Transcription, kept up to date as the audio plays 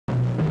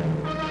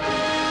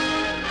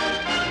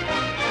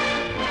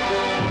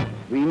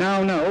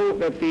now know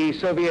that the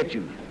Soviet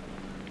Union,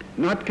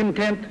 not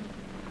content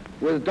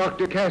with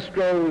Dr.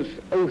 Castro's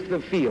oath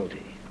of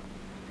fealty,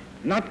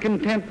 not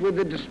content with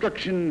the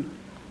destruction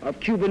of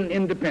Cuban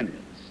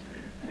independence,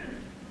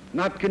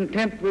 not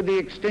content with the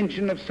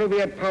extension of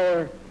Soviet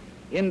power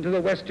into the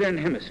Western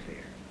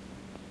Hemisphere,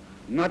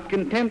 not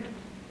content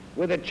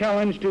with a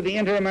challenge to the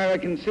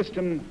inter-American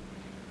system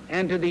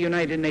and to the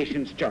United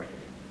Nations Charter,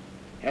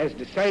 has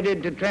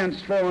decided to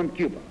transform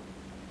Cuba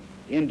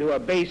into a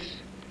base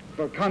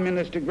for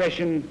communist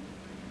aggression,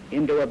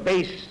 into a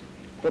base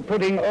for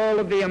putting all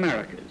of the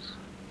Americas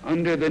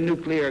under the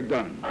nuclear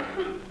gun,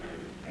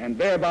 and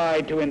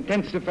thereby to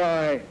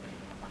intensify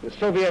the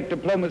Soviet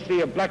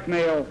diplomacy of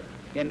blackmail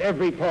in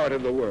every part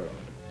of the world.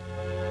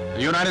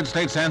 The United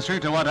States' answer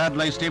to what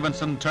Adlai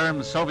Stevenson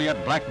termed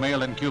Soviet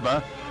blackmail in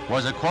Cuba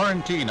was a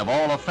quarantine of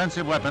all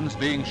offensive weapons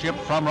being shipped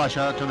from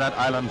Russia to that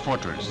island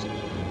fortress.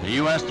 The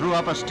U.S. threw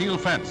up a steel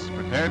fence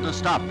prepared to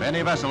stop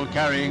any vessel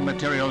carrying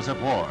materials of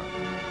war.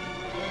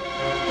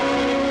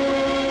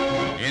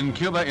 In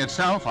Cuba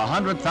itself,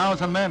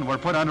 100,000 men were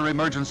put under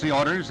emergency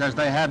orders as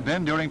they had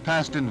been during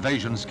past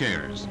invasion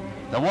scares.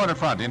 The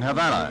waterfront in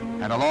Havana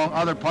and along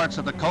other parts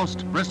of the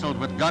coast bristled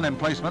with gun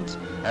emplacements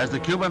as the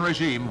Cuban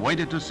regime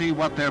waited to see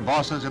what their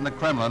bosses in the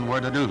Kremlin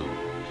were to do.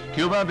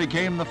 Cuba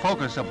became the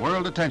focus of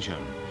world attention.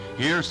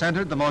 Here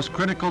centered the most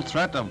critical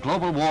threat of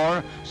global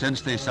war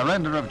since the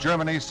surrender of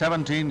Germany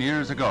 17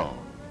 years ago.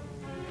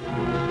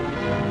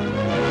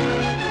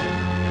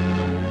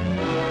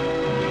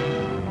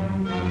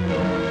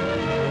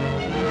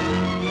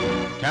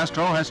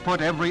 Castro has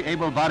put every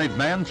able-bodied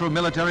man through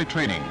military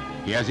training.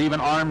 He has even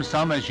armed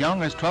some as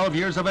young as 12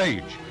 years of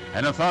age,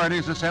 and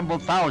authorities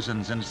assembled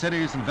thousands in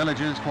cities and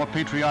villages for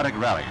patriotic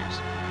rallies.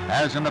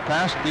 As in the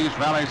past, these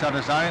rallies are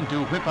designed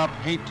to whip up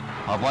hate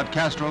of what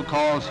Castro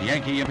calls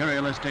Yankee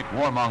imperialistic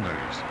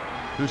warmongers.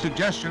 To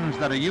suggestions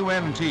that a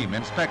UN team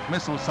inspect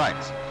missile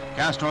sites,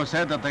 Castro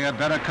said that they had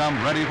better come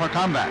ready for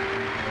combat.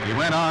 He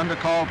went on to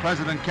call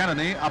President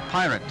Kennedy a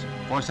pirate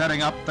for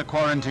setting up the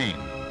quarantine.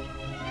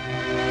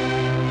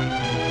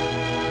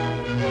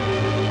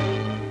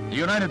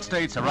 The United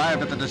States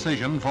arrived at the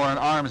decision for an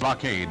arms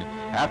blockade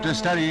after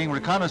studying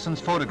reconnaissance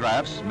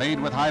photographs made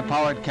with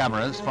high-powered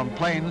cameras from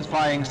planes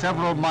flying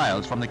several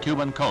miles from the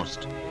Cuban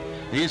coast.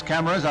 These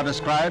cameras are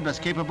described as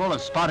capable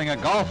of spotting a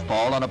golf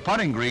ball on a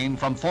putting green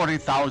from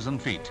 40,000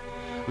 feet.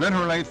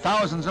 Literally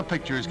thousands of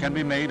pictures can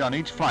be made on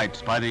each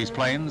flight by these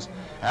planes,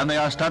 and they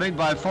are studied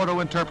by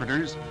photo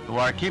interpreters who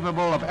are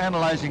capable of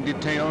analyzing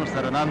details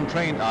that an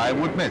untrained eye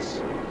would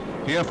miss.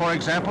 Here, for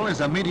example, is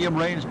a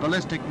medium-range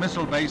ballistic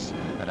missile base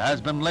that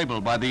has been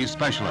labeled by these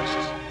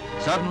specialists.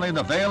 Suddenly,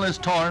 the veil is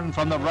torn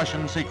from the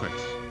Russian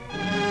secrets.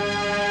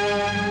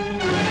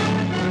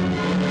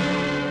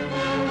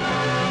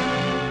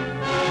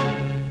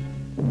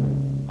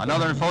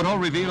 Another photo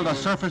revealed a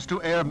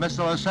surface-to-air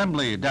missile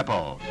assembly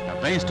depot,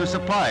 a base to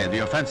supply the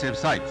offensive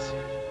sites.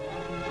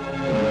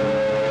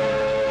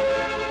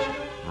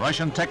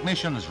 Russian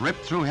technicians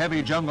ripped through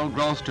heavy jungle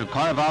growth to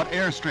carve out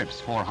airstrips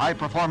for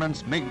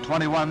high-performance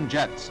MiG-21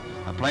 jets,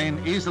 a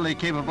plane easily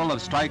capable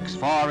of strikes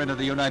far into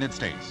the United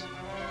States.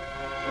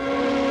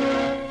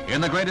 In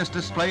the greatest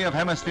display of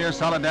hemisphere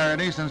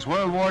solidarity since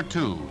World War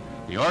II,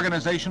 the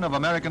Organization of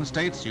American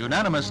States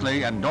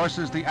unanimously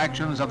endorses the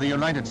actions of the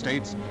United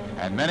States,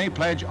 and many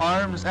pledge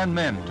arms and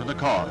men to the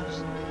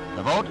cause.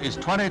 The vote is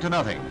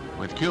 20-0,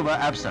 with Cuba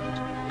absent,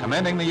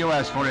 commending the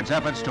U.S. for its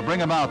efforts to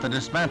bring about the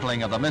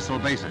dismantling of the missile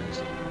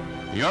bases.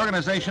 The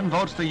organization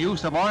votes the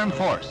use of armed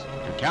force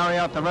to carry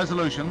out the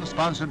resolution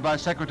sponsored by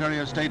Secretary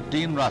of State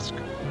Dean Rusk,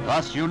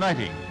 thus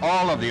uniting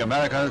all of the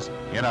Americas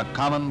in a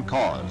common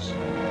cause.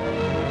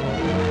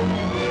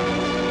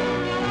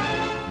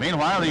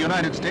 Meanwhile, the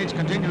United States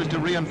continues to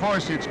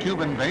reinforce its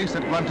Cuban base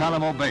at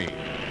Guantanamo Bay,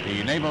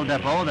 the naval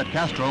depot that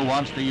Castro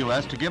wants the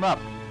U.S. to give up.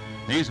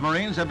 These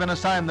Marines have been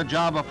assigned the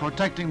job of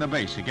protecting the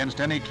base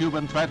against any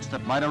Cuban threats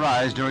that might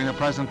arise during the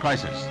present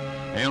crisis.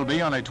 They'll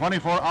be on a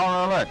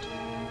 24-hour alert,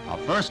 a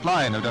first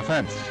line of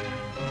defense.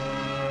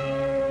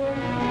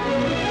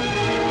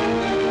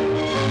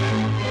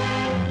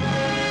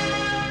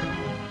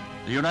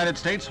 The United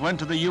States went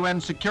to the UN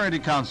Security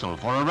Council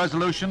for a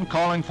resolution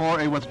calling for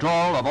a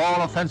withdrawal of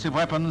all offensive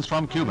weapons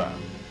from Cuba.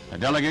 A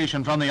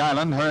delegation from the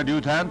island heard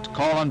adjutant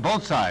call on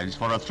both sides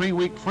for a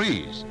 3-week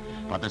freeze,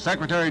 but the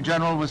Secretary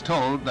General was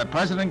told that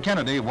President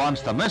Kennedy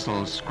wants the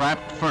missiles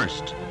scrapped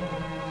first.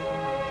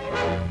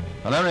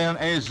 Valerian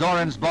A.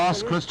 Zorin's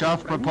boss,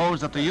 Khrushchev,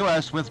 proposed that the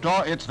U.S.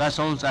 withdraw its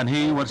vessels and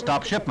he would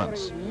stop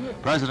shipments.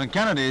 President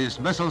Kennedy's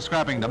missile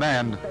scrapping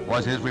demand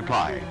was his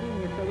reply.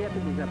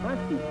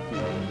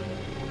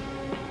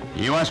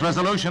 The U.S.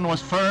 resolution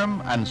was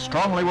firm and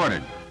strongly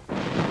worded.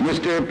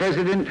 Mr.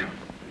 President,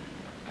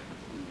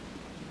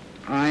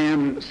 I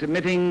am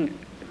submitting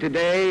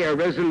today a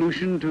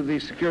resolution to the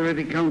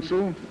Security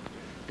Council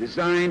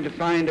designed to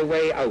find a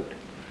way out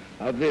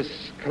of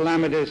this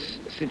calamitous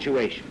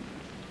situation.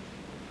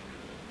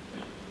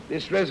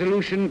 This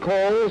resolution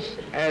calls,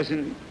 as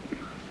an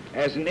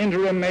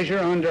interim measure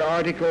under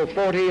Article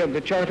 40 of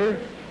the Charter,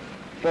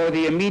 for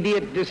the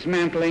immediate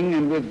dismantling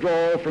and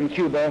withdrawal from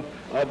Cuba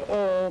of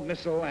all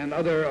missile and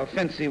other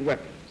offensive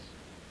weapons.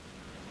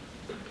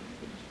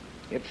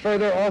 It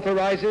further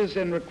authorizes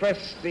and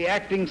requests the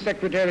Acting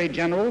Secretary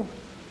General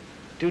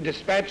to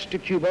dispatch to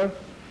Cuba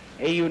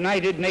a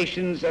United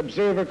Nations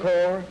Observer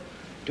Corps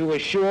to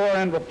assure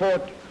and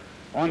report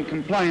on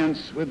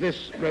compliance with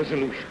this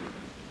resolution.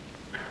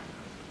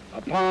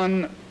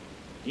 Upon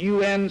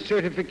UN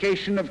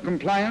certification of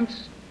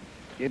compliance,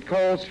 it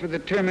calls for the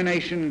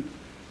termination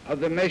of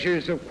the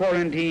measures of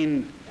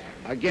quarantine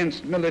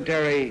against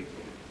military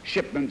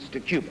shipments to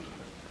Cuba.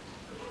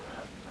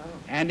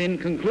 And in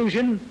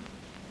conclusion,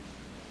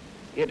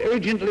 it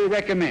urgently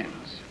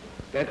recommends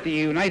that the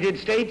United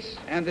States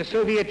and the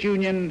Soviet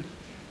Union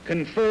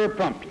confer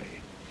promptly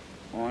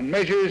on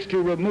measures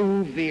to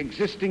remove the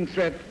existing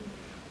threat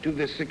to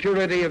the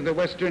security of the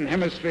Western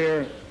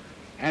Hemisphere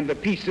and the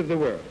peace of the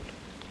world,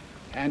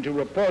 and to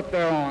report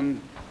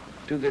thereon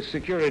to the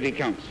Security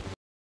Council.